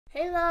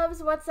Hey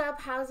loves, what's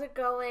up? How's it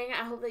going?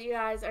 I hope that you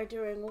guys are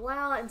doing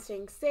well and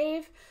staying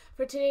safe.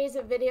 For today's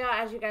video,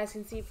 as you guys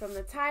can see from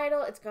the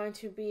title, it's going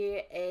to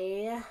be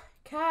a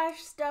cash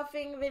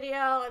stuffing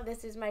video.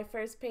 This is my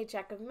first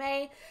paycheck of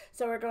May,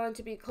 so we're going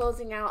to be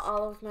closing out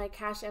all of my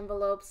cash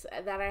envelopes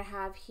that I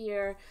have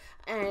here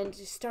and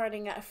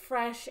starting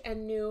fresh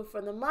and new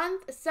for the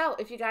month. So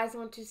if you guys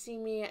want to see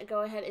me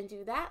go ahead and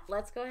do that,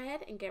 let's go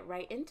ahead and get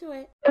right into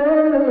it.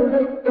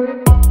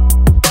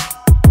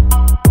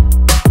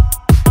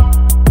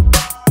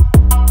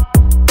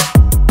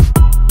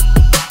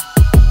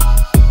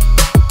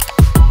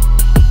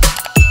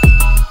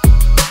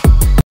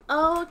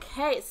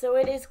 Okay, so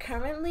it is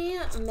currently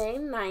May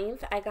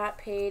 9th. I got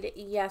paid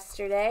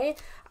yesterday.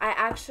 I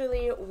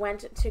actually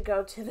went to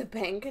go to the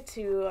bank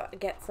to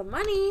get some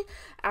money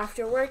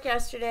after work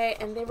yesterday,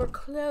 and they were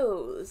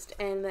closed.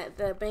 And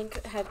the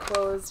bank had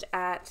closed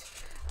at,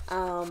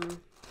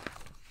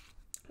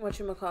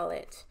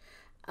 whatchamacallit,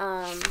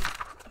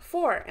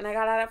 4, and I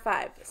got out at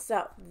 5.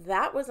 So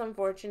that was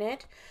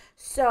unfortunate.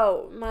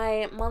 So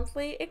my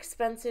monthly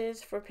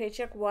expenses for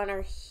paycheck 1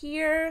 are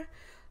here.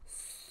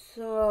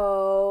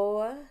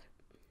 So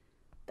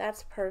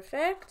that's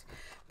perfect,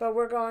 but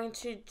we're going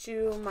to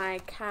do my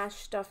cash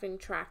stuffing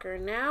tracker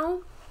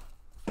now.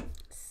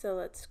 So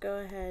let's go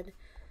ahead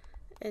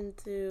and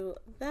do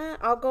that.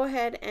 I'll go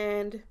ahead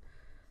and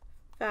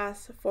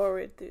fast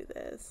forward through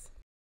this.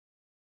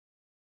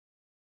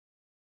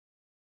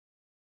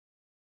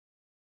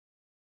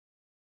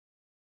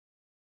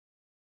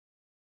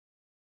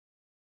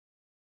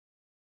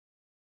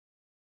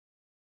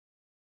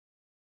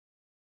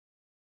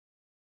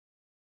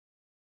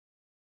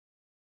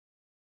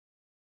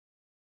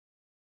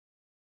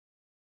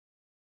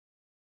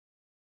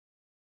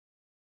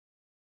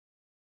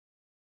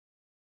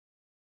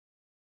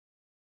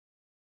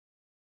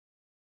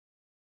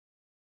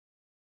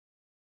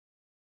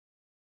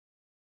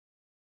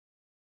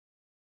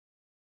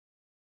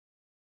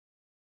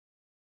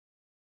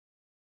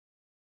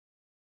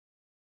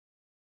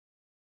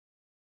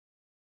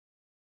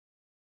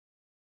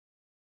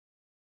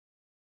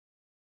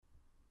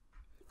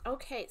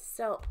 Okay,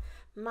 so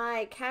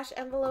my cash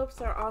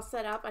envelopes are all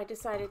set up. I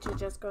decided to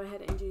just go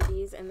ahead and do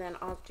these, and then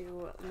I'll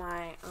do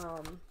my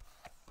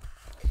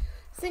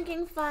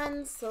sinking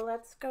funds. So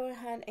let's go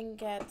ahead and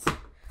get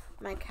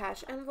my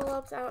cash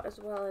envelopes out as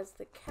well as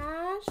the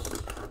cash.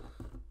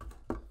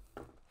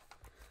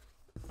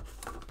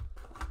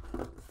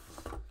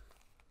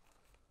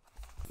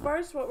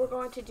 First, what we're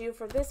going to do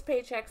for this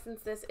paycheck,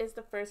 since this is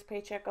the first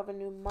paycheck of a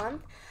new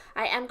month,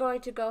 I am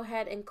going to go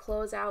ahead and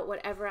close out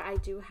whatever I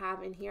do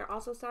have in here.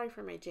 Also, sorry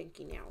for my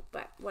jinky nail,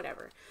 but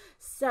whatever.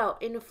 So,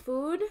 in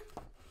food,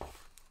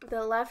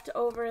 the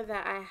leftover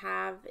that I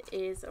have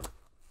is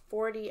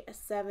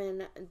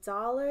 $47.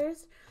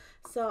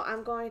 So,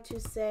 I'm going to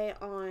say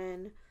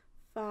on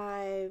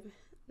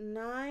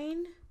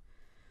 5/9,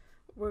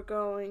 we're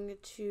going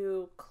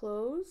to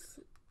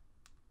close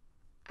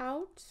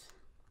out.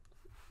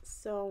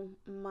 So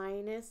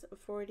minus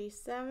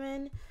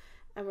 47,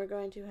 and we're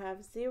going to have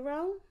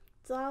 $0,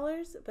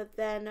 but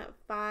then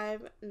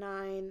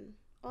 5/9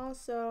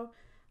 also,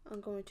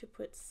 I'm going to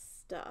put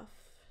stuff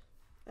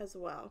as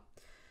well.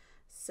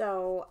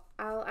 So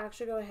I'll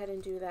actually go ahead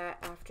and do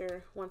that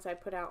once I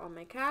put out all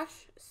my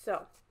cash.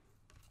 So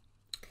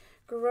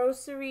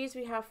groceries,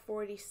 we have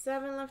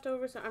 47 left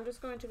over, so I'm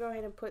just going to go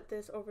ahead and put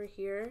this over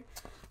here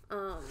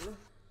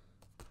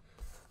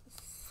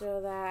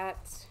so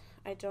that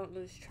I don't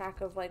lose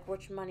track of like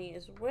which money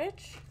is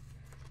which.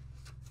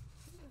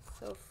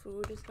 So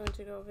food is going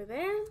to go over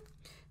there.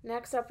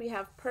 Next up we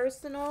have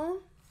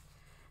personal,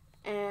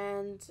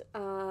 and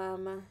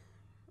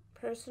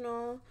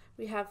personal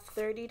we have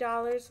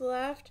 $30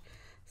 left.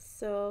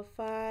 So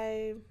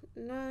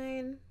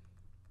 5/9,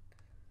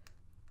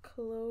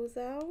 close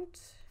out,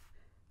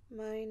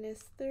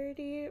 minus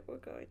 30, we're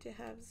going to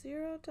have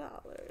 $0.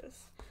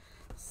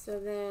 So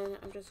then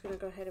I'm just going to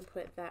go ahead and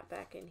put that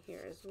back in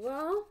here as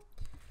well.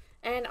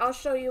 And I'll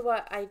show you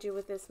what I do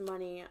with this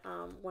money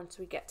once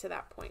we get to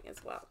that point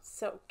as well.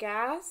 So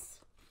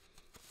gas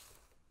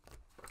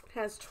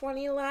has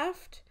 20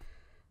 left.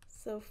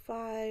 So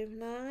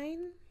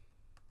 5/9,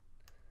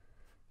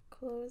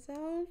 close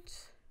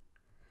out,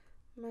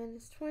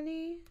 minus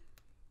 20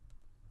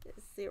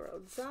 is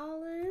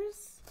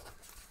 $0.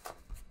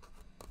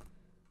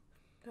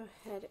 Go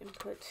ahead and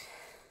put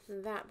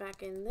that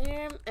back in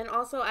there. And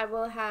also I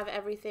will have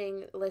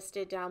everything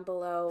listed down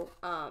below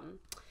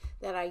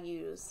that I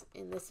use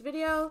in this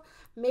video.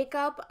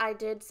 Makeup, I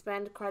did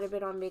spend quite a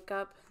bit on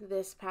makeup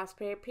this past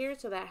period,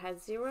 so that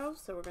has $0.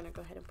 So we're going to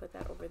go ahead and put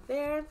that over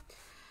there.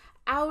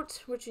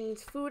 Out, which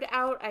means food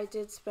out, I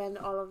did spend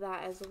all of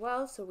that as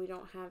well, so we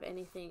don't have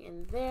anything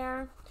in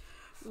there.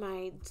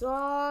 My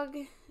dog,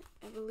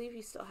 I believe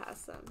he still has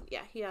some.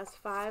 Yeah, he has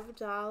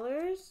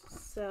 $5.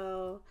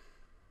 So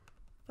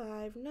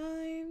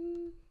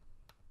 5/9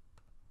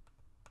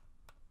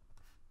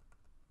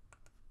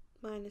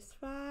 minus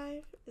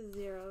 5,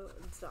 $0.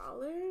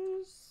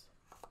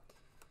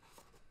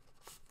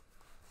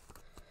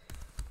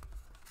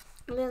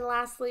 And then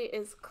lastly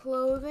is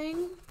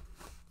clothing.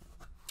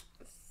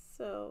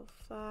 So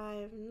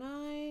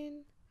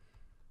 5.9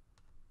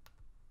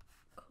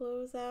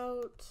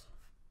 closeout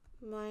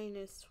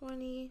minus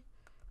 20,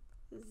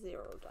 $0.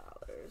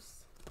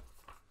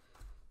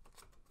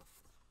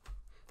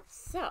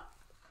 So,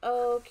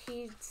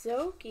 okie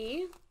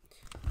dokie.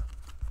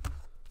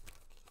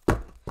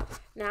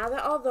 Now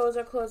that all those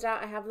are closed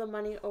out, I have the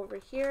money over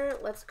here.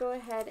 Let's go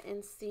ahead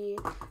and see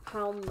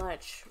how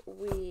much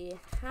we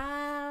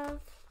have.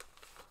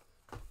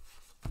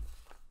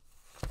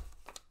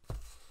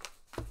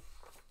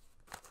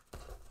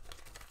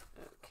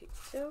 Okie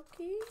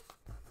dokie.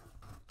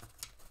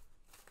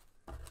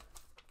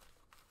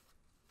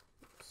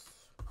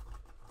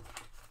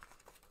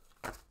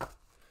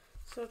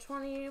 So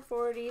 20,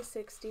 40,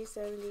 60,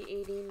 70,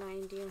 80,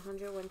 90,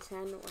 100, 110,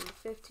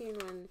 115,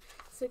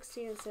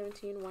 116, and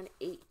 17,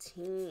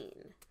 118.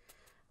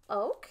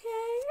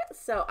 Okay,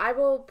 so I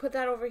will put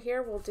that over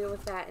here. We'll deal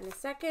with that in a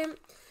second.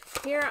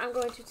 Here I'm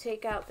going to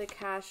take out the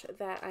cash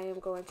that I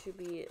am going to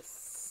be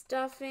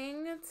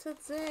stuffing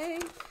today.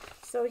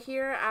 So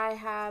here I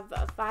have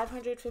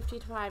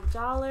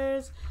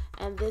 $555,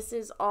 and this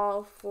is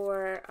all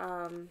for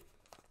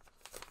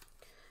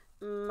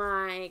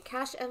my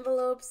cash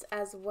envelopes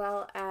as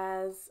well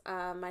as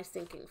my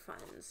sinking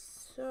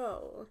funds.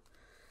 So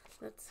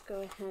let's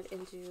go ahead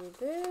and do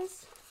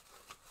this.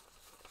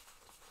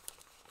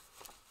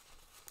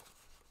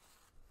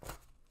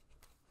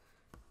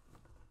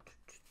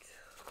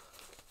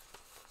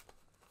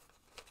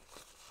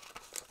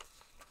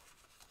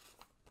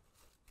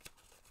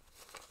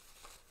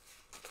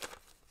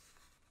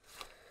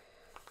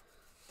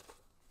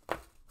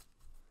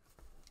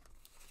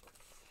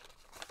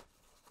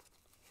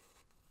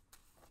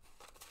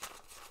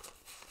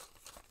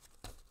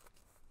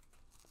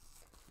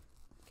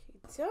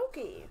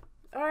 Okay.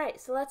 All right,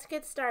 so let's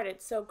get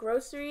started. So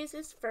groceries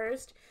is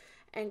first,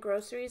 and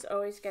groceries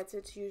always gets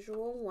its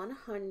usual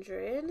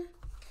 100.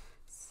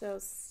 So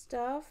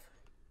stuff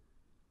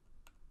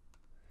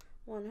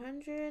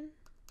 100,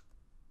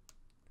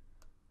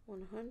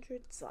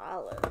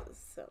 $100.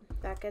 So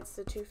that gets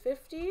the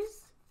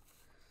 250s.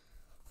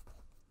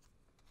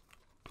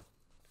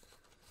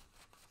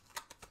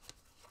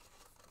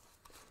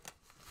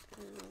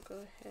 And I'll go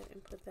ahead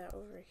and put that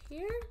over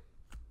here.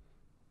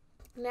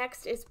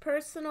 Next is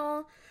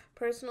personal.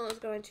 Personal is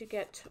going to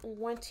get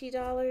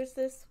 $20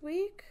 this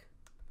week.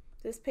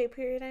 This pay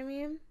period, I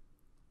mean.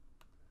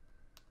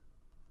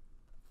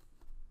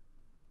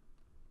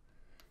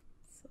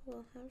 So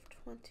we'll have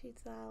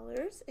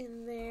 $20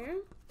 in there,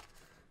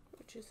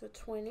 which is a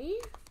 20.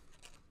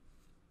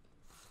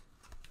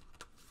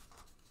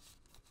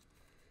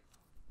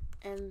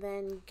 And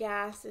then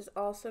gas is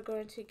also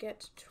going to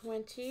get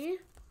 20.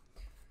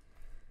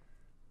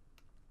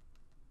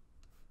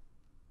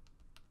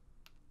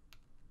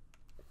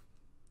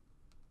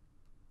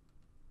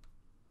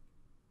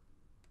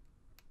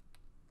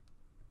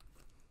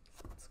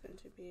 Going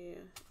to be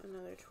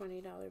another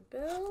 $20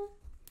 bill.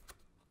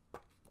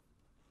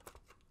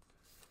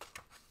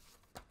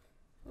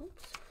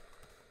 Oops.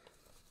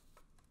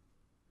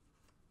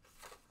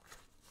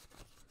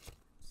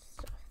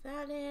 Stuff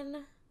that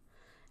in.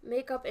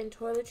 Makeup and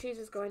toiletries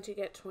is going to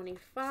get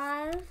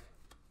 25.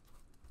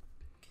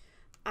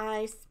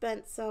 I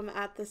spent some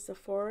at the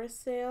Sephora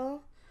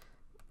sale.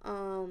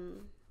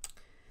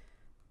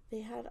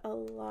 They had a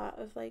lot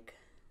of like,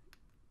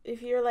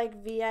 if you're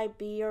like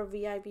VIB or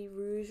VIB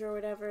Rouge or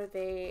whatever,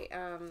 they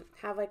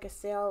have like a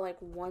sale like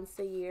once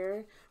a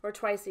year or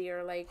twice a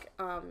year, like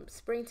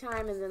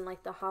springtime and then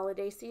like the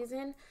holiday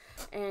season.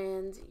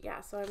 And yeah,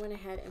 so I went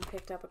ahead and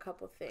picked up a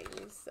couple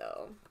things.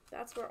 So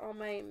that's where all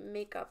my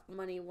makeup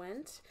money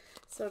went.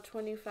 So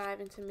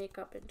 25 into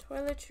makeup and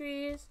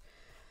toiletries.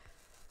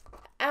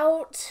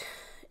 Out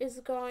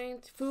is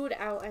going to, food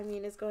out, I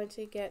mean, is going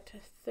to get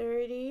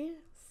 30.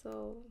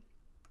 So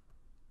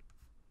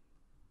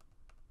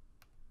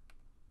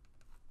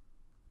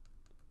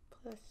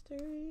plus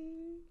 30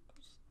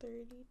 is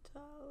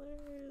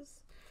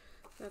 $30.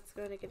 That's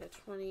going to get a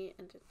 20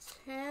 and a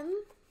 10.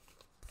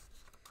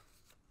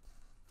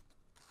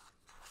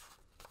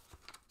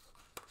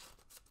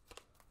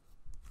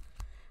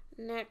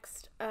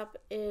 Next up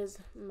is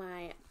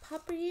my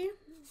puppy.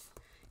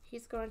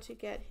 He's going to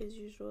get his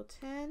usual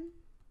 10.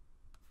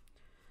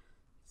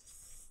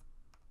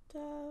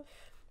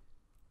 Stuff.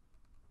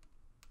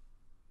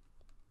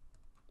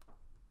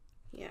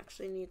 He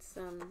actually needs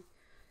some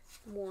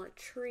more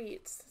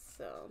treats,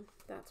 so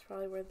that's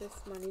probably where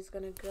this money's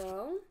gonna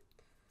go.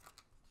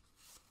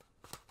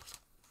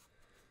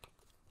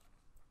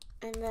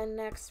 And then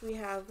next we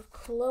have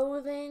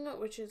clothing,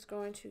 which is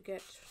going to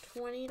get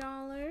 $20.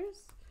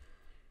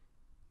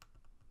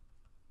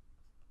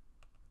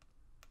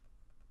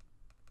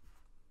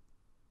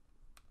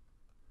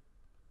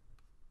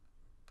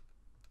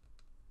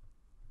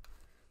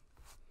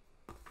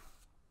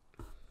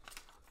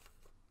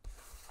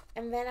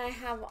 And then I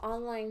have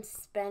online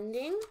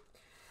spending,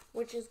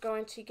 which is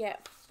going to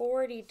get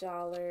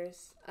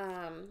 $40,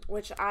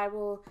 which I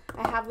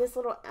have this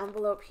little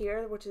envelope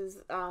here, which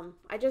is,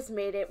 I just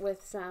made it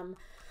with some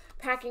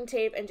packing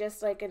tape and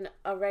just like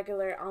a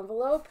regular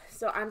envelope.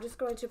 So I'm just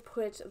going to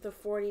put the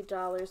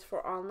 $40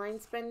 for online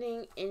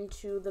spending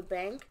into the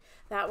bank.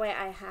 That way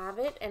I have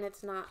it and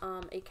it's not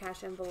a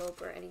cash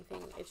envelope or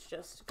anything. It's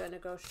just going to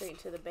go straight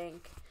to the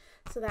bank.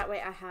 So that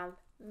way I have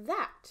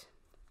that.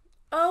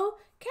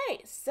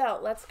 Okay, so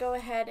let's go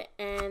ahead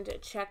and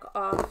check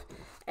off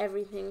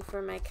everything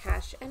for my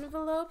cash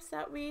envelopes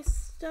that we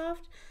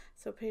stuffed.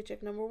 So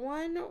paycheck number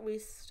 1, we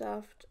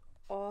stuffed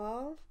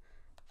all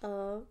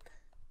of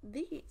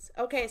these.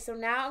 Okay, so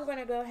now I'm going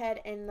to go ahead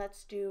and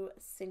let's do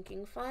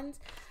sinking funds.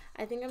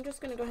 I think I'm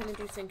just going to go ahead and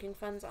do sinking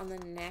funds on the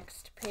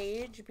next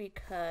page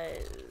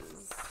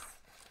because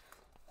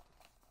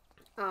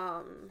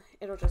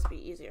it'll just be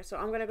easier. So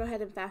I'm going to go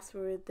ahead and fast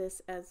forward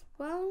this as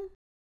well.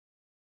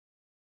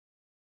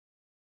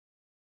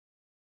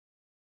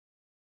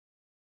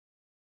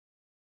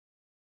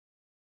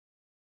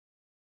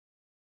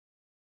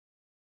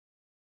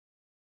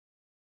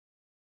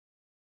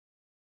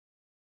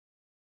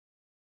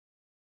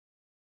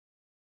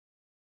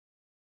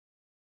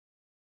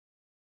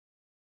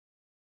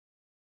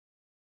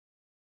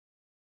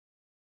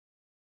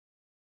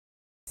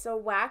 So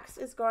wax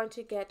is going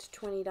to get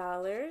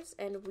 $20,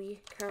 and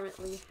we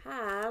currently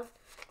have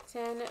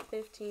 10,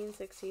 15,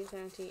 16,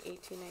 17,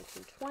 18,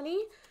 19, 20.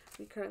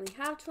 We currently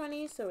have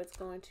 20, so it's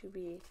going to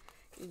be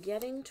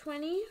getting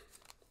 20.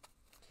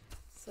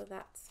 So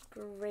that's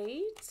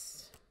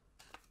great.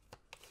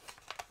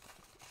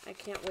 I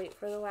can't wait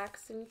for the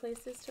waxing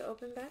places to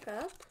open back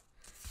up.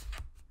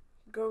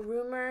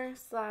 Groomer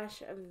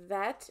 /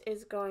 vet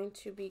is going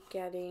to be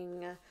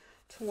getting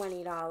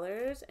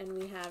 $20, and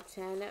we have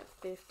 10,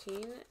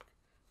 15,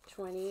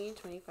 20,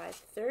 25,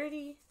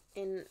 30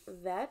 in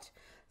vet.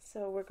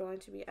 So we're going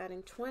to be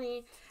adding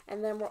 20,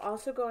 and then we're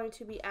also going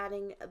to be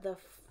adding the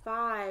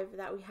 5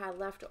 that we had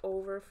left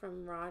over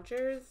from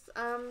Roger's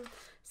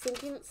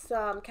sinking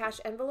some cash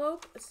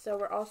envelope. So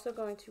we're also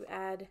going to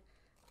add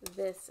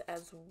this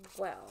as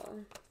well.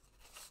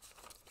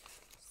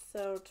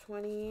 So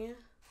 20,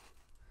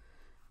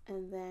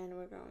 and then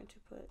we're going to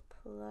put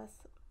plus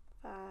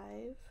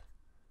 5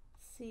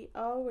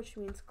 CO, which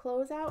means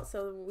closeout.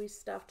 So we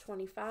stuffed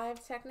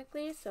 25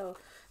 technically. So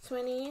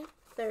 20,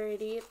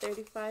 30,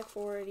 35,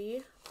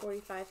 40,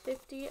 45,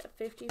 50,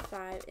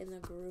 55 in the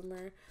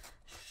groomer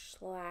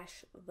 /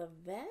 the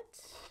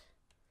vet.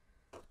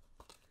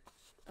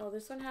 Oh,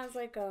 this one has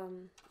like a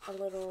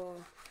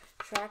little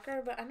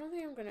tracker, but I don't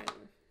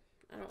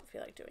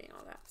feel like doing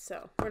all that,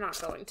 so we're not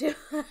going to.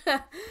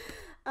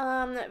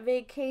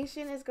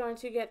 Vacation is going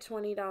to get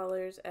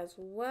 $20 as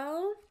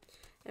well.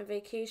 And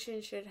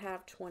vacation should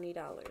have $20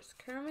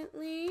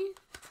 currently.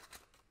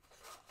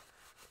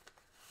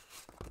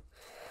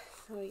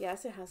 So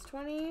yes, it has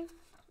 20.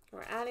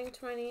 We're adding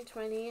 20,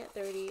 20,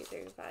 30,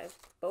 35,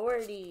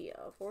 40.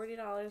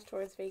 $40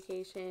 towards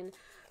vacation,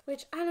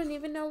 which I don't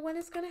even know when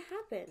it's going to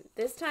happen.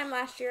 This time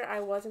last year, I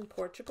was in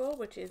Portugal,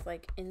 which is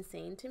like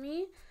insane to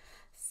me.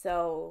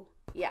 So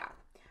yeah.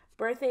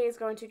 Birthday is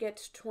going to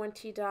get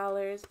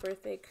 $20.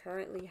 Birthday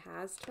currently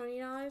has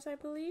 $20, I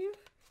believe.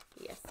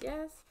 Yes,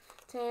 yes.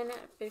 10,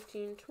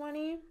 15,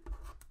 20.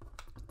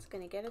 It's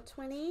going to get a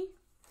 20.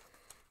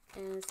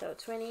 And so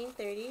 20,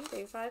 30,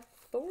 35,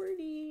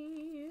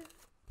 40.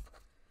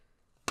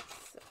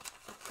 So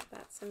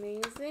that's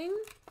amazing.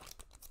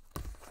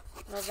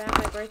 Love that.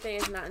 My birthday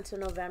is not until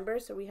November,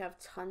 so we have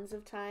tons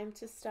of time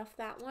to stuff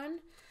that one.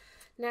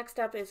 Next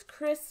up is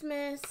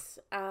Christmas.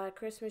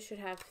 Christmas should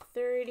have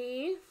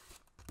 30.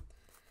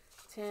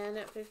 10,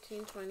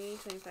 15, 20,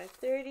 25,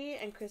 30.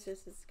 And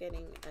Christmas is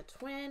getting a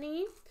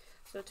 20.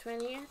 So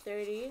 20,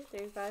 30,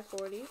 35,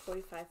 40,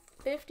 45,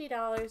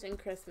 $50 in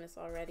Christmas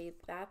already.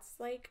 That's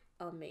like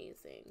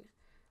amazing.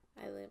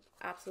 I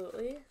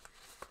absolutely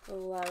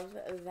love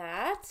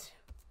that.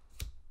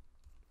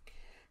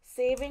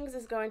 Savings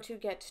is going to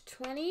get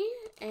 20,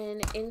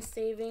 and in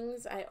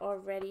savings I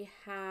already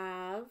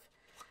have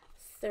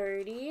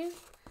 30.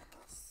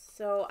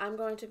 So I'm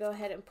going to go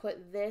ahead and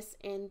put this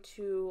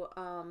into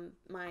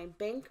my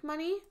bank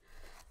money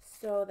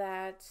so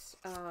that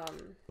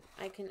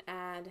I can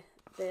add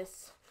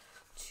this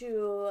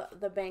to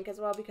the bank as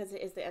well, because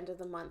it is the end of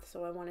the month,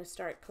 so I want to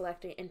start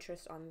collecting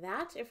interest on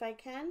that if I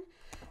can.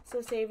 So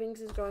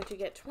savings is going to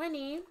get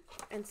 20,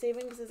 and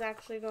savings is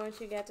actually going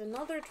to get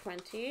another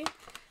 20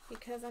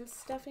 because I'm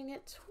stuffing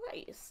it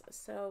twice.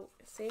 So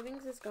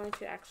savings is going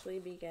to actually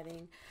be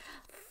getting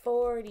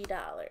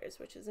 $40,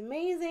 which is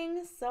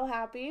amazing. So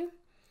happy.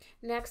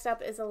 Next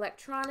up is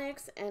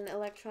electronics, and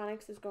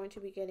electronics is going to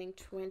be getting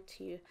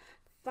 25.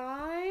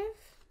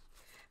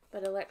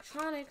 But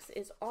electronics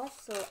is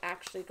also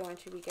actually going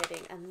to be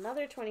getting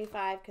another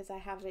 25 because I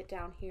have it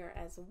down here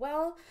as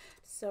well.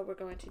 So we're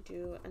going to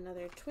do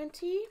another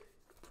 20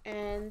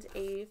 and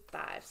a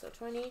 5. So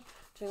 20,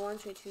 21,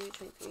 22,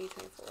 23,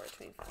 24,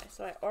 25.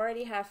 So I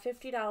already have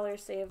 $50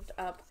 saved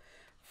up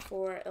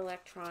for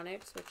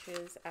electronics, which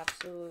is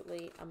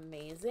absolutely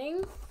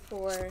amazing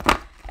for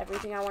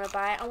everything I want to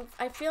buy.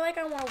 I feel like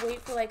I want to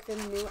wait for like the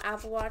new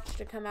Apple Watch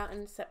to come out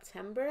in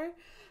September.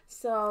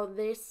 So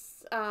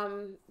this,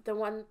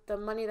 the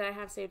money that I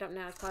have saved up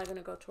now is probably going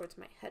to go towards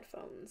my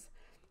headphones.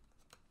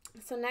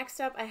 So next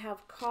up, I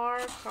have car.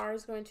 Car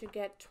is going to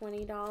get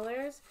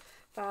 $20.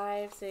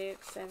 5,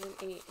 6, 7,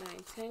 8, 9,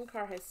 10.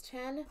 Car has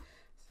 10.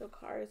 So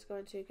car is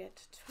going to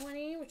get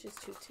 20, which is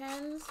 2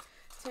 10s.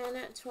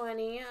 10,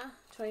 20,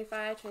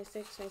 25,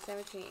 26,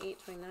 27, 28,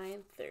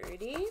 29,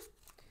 30.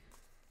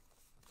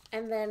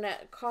 And then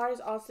car is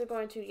also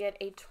going to get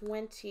a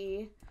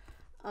 20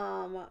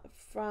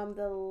 from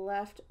the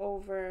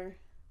leftover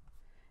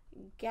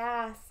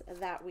gas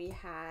that we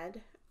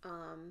had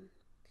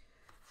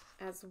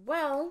as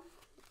well.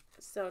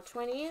 So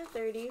 20,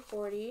 30,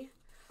 40,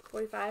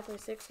 45,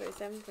 46,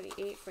 47,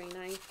 48,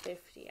 49,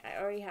 50.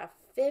 I already have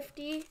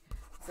 $50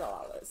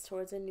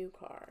 towards a new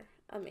car.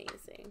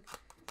 Amazing.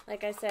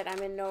 Like I said,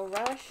 I'm in no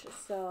rush,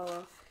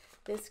 so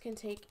this can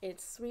take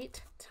its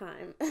sweet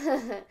time.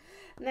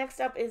 Next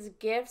up is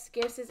gifts.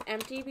 Gifts is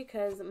empty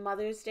because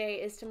Mother's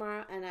Day is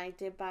tomorrow, and I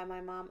did buy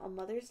my mom a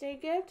Mother's Day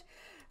gift.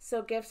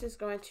 So gifts is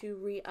going to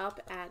re-up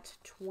at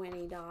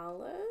 $20.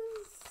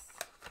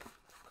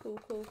 Cool,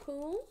 cool,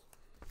 cool.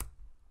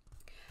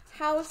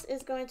 House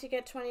is going to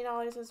get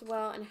 $20 as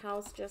well, and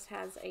house just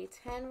has a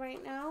 10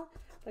 right now,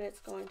 but it's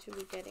going to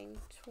be getting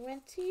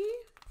 20.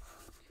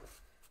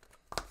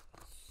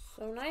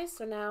 So nice.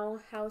 So now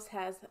house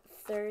has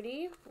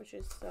 30, which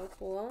is so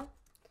cool.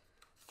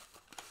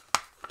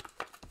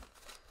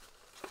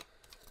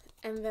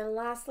 And then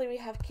lastly, we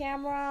have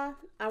camera.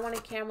 I want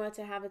a camera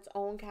to have its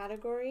own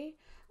category,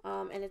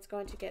 and it's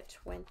going to get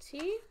 20.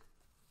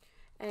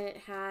 And it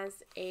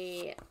has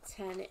a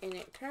 10 in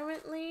it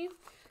currently.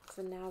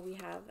 So now we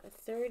have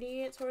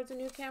 30 towards a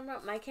new camera.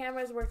 My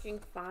camera is working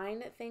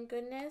fine, thank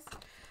goodness.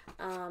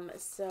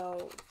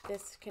 So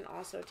this can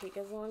also take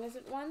as long as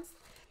it wants.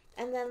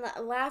 And then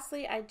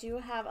lastly, I do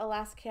have a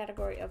last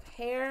category of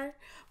hair,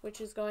 which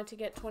is going to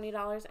get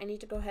 $20. I need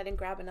to go ahead and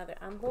grab another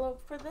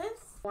envelope for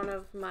this. One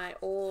of my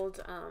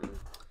old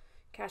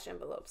cash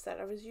envelopes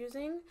that I was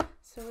using.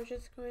 So we're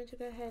just going to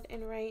go ahead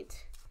and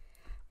write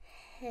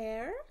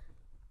hair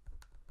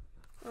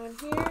on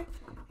here.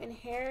 And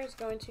hair is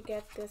going to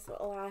get this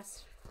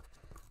last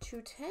 2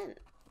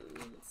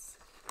 10s.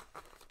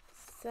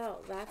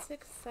 So that's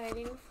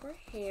exciting for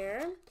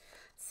hair.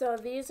 So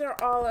these are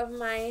all of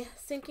my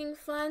sinking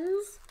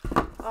funds,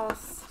 all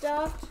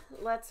stuffed.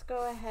 Let's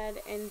go ahead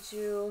and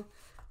do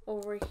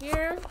over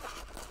here.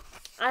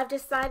 I've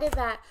decided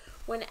that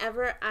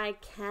whenever I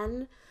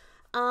can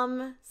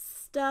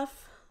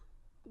stuff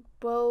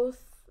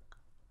both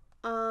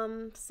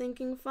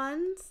sinking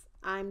funds,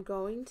 I'm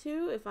going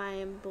to. If I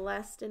am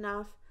blessed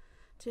enough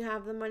to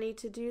have the money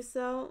to do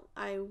so,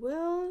 I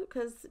will,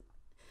 because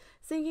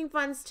sinking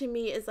funds to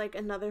me is like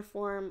another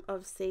form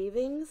of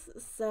savings.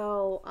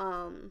 So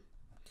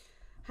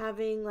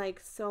having like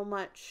so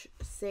much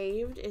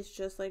saved is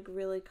just like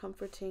really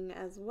comforting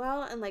as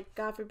well. And like,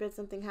 God forbid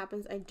something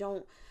happens, I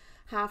don't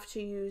have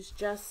to use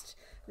just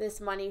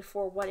this money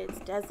for what it's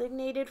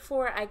designated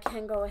for. I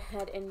can go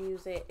ahead and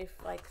use it if,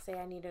 like, say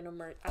I need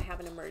I have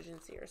an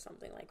emergency or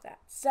something like that.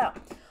 So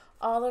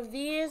all of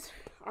these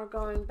are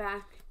going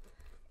back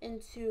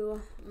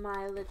into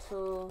my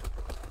little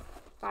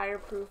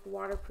fireproof,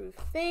 waterproof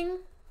thing,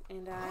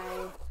 and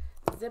I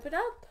zip it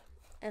up,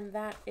 and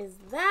that is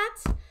that.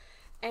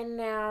 And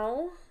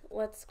now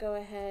let's go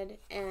ahead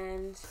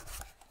and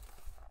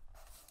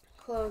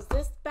close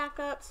this back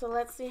up. So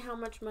let's see how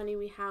much money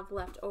we have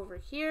left over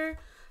here.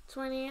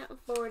 20,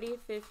 40,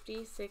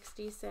 50,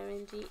 60,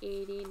 70,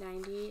 80,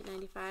 90,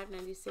 95,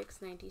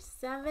 96,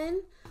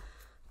 97,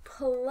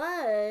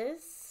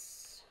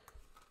 plus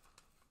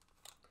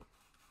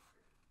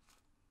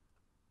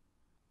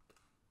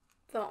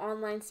the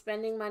online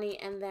spending money,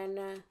 and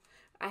then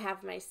I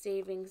have my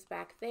savings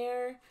back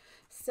there.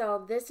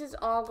 So this is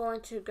all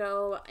going to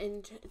go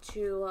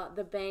into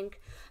the bank.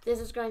 This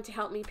is going to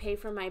help me pay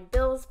for my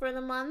bills for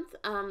the month,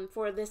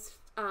 for this,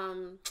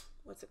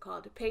 what's it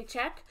called,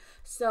 paycheck.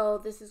 So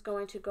this is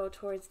going to go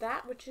towards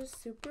that, which is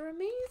super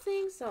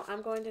amazing. So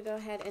I'm going to go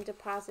ahead and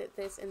deposit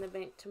this in the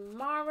bank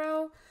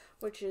tomorrow,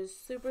 which is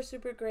super,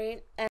 super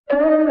great.